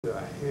that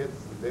I had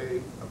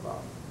today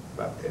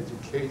about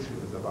education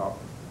is about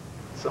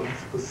some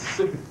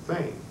specific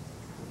thing.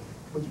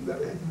 But you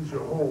gotta use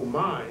your whole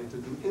mind to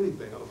do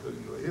anything. I don't care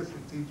if you're a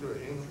history teacher,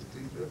 an English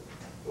teacher,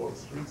 or a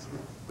street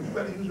sweeper, but you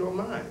gotta use your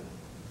mind.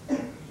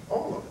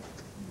 All of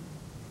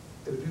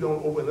it. And if you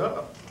don't open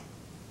up,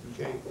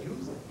 you can't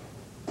use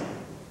it.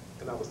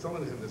 And I was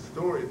telling him this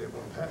story that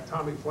when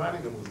Tommy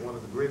Flanagan was one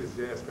of the greatest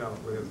jazz piano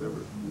players ever,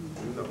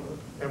 you know,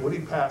 and when he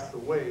passed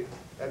away,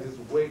 at his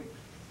wake,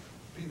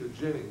 Peter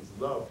Jennings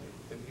loved him,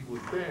 and he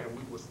was there, and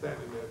we were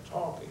standing there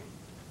talking.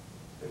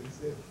 And he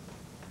said,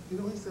 you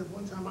know, he said,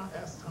 one time I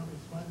asked Tommy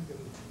Flanagan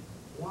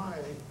why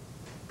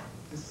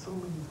there's so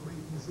many great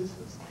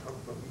musicians come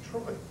from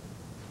Detroit.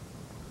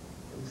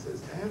 And he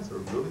says, the answer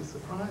really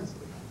surprised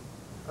me.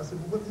 I said,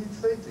 well, what did he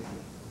say to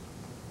you?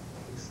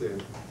 He said,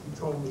 he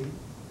told me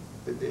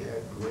that they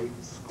had great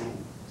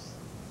schools.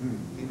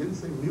 He didn't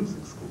say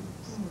music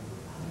schools.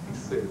 He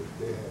said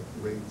they had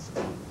great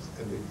schools,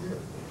 and they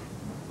did.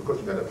 Because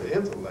you got to have the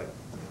intellect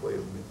to play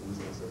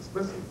music,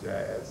 especially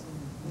jazz,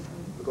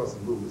 because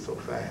the move is so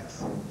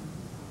fast.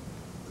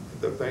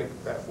 To think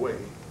that way,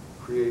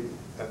 creative,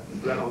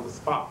 right on the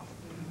spot.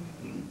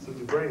 So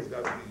your brain's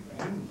got to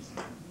be used.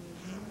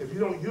 If you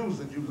don't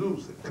use it, you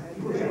lose it.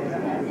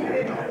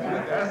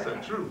 That's the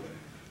truth,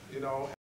 you know.